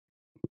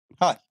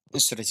Hi, in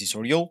today's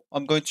tutorial,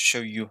 I'm going to show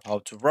you how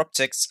to wrap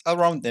text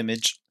around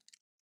image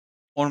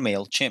on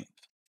Mailchimp.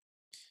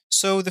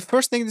 So the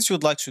first thing that you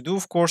would like to do,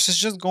 of course, is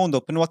just go and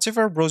open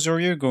whatever browser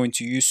you're going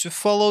to use to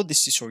follow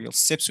this tutorial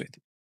steps with.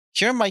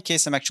 Here in my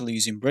case, I'm actually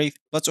using Brave,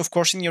 but of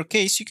course in your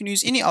case, you can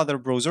use any other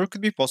browser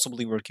could be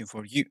possibly working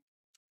for you.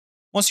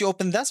 Once you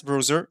open that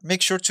browser,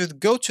 make sure to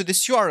go to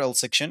this URL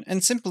section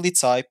and simply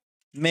type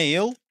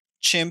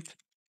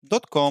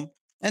mailchimp.com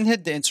and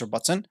hit the enter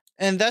button,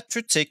 and that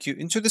should take you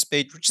into this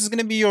page, which is going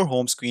to be your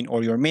home screen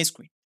or your main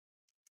screen.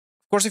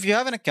 Of course, if you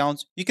have an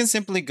account, you can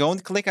simply go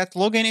and click at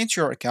login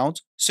into your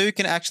account, so you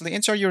can actually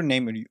enter your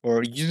name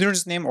or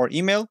user's name or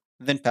email,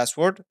 then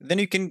password, then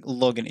you can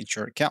log in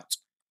into your account.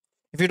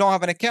 If you don't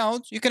have an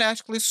account, you can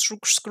actually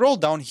scroll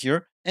down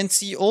here and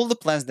see all the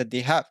plans that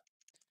they have.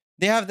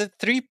 They have the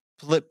 3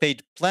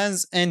 paid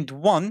plans and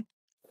 1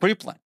 free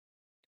plan.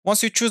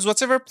 Once you choose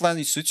whatever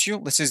plan suits you,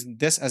 let's use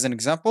this as an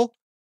example,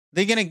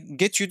 they're going to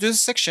get you to the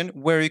section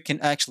where you can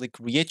actually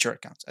create your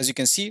account. As you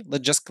can see,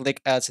 let's just click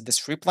add this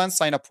free plan,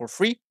 sign up for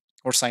free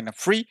or sign up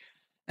free,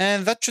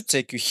 and that should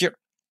take you here.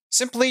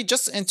 Simply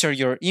just enter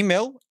your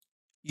email,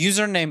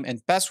 username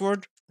and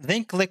password,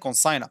 then click on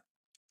sign up.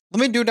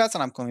 Let me do that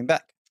and I'm coming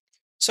back.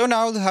 So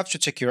now you have to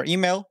check your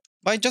email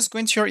by just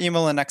going to your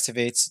email and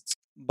activate it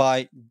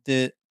by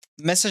the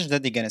message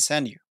that they're going to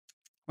send you.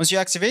 Once you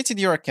activated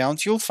your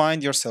account, you'll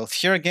find yourself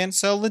here again,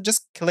 so let's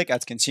just click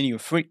at continue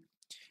free.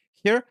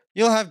 Here,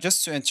 you'll have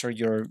just to enter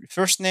your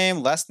first name,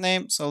 last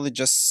name, so let's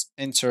just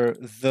enter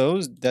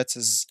those that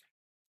is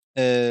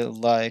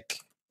like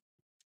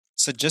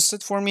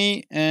suggested for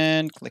me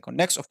and click on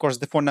next. Of course,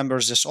 the phone number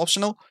is just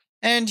optional.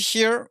 And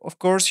here, of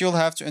course, you'll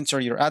have to enter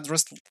your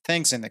address,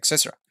 thanks, and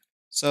etc.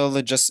 So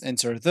let's just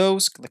enter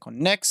those, click on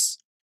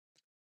next.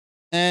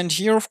 And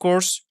here, of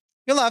course,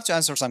 you'll have to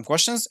answer some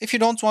questions. If you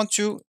don't want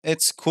to,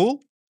 it's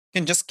cool.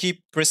 You can just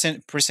keep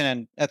pressing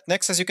at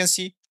next, as you can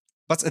see.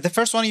 But the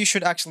first one, you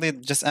should actually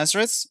just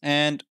answer it.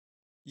 And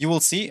you will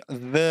see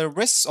the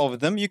rest of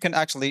them, you can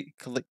actually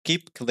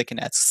keep clicking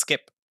at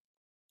skip.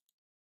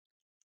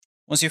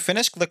 Once you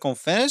finish, click on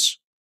finish.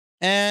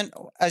 And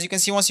as you can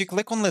see, once you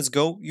click on let's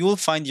go, you will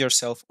find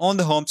yourself on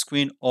the home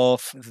screen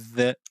of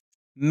the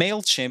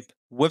Mailchimp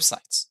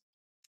websites.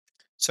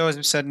 So as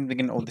we said in the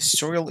beginning of this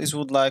tutorial, is we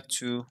would like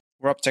to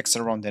wrap text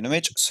around an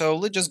image. So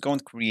let's just go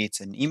and create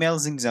an email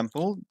as an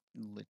example.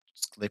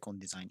 Let's click on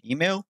design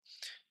email.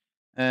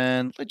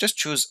 And let's just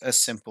choose a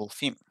simple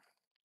theme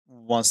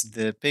once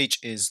the page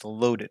is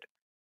loaded.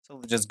 So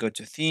let's just go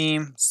to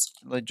themes.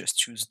 Let's just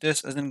choose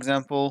this as an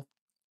example.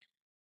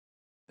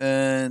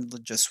 And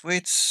let's just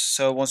wait.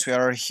 So once we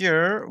are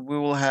here, we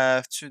will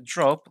have to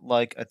drop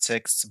like a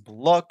text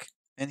block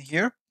in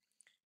here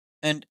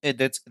and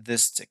edit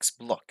this text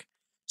block.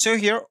 So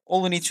here,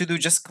 all we need to do,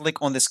 just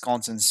click on this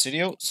content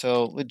studio.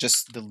 So let's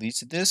just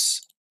delete this.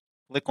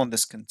 Click on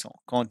this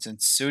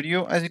content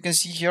studio. As you can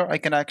see here, I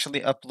can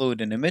actually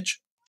upload an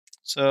image.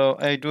 So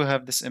I do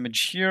have this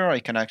image here. I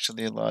can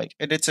actually like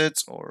edit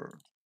it or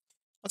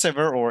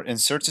whatever, or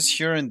insert it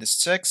here in this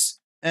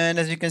text. And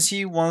as you can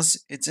see,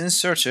 once it's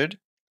inserted,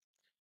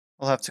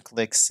 I'll have to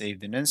click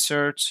save and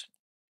insert.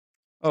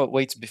 Oh,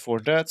 wait, before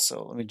that,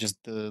 so let me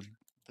just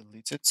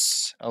delete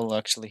it. I'll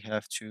actually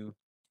have to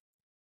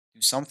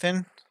do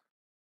something.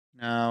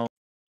 Now,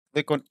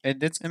 click on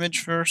edit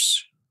image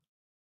first.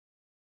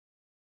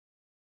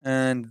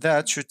 And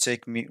that should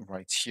take me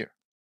right here.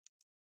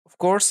 Of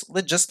course,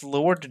 let's just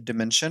lower the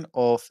dimension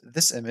of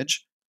this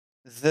image.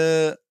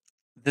 The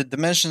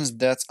dimensions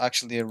that's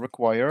actually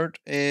required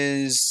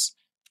is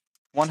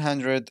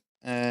 100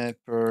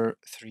 per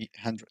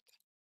 300.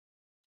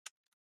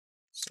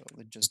 So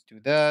let's just do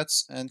that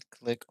and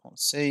click on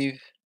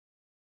save.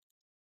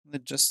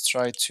 Let's just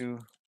try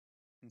to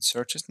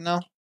insert it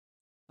now.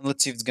 And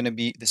let's see if it's going to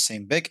be the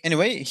same big.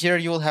 Anyway, here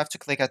you will have to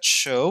click at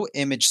show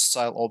image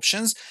style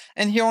options.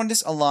 And here on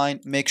this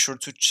align, make sure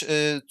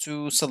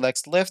to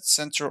select left,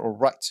 center, or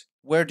right.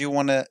 Where do you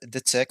want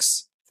the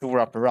text to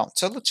wrap around?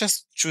 So let's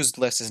just choose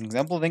left as an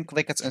example, then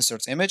click at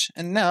insert image.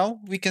 And now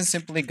we can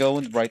simply go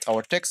and write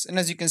our text. And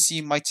as you can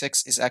see, my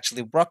text is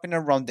actually wrapping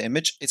around the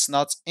image. It's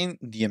not in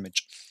the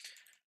image.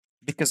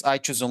 Because I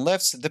choose on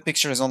left, the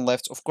picture is on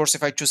left. Of course,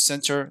 if I choose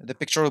center, the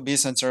picture will be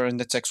center and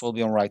the text will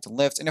be on right and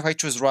left. And if I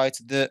choose right,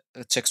 the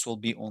text will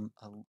be on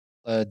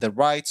the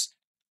right,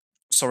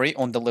 sorry,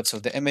 on the left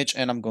of the image.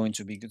 And I'm going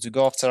to be good to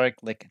go after I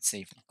click and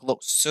save and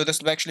close. So this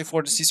will actually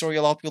for this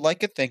tutorial. I hope you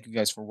like it. Thank you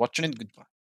guys for watching and goodbye.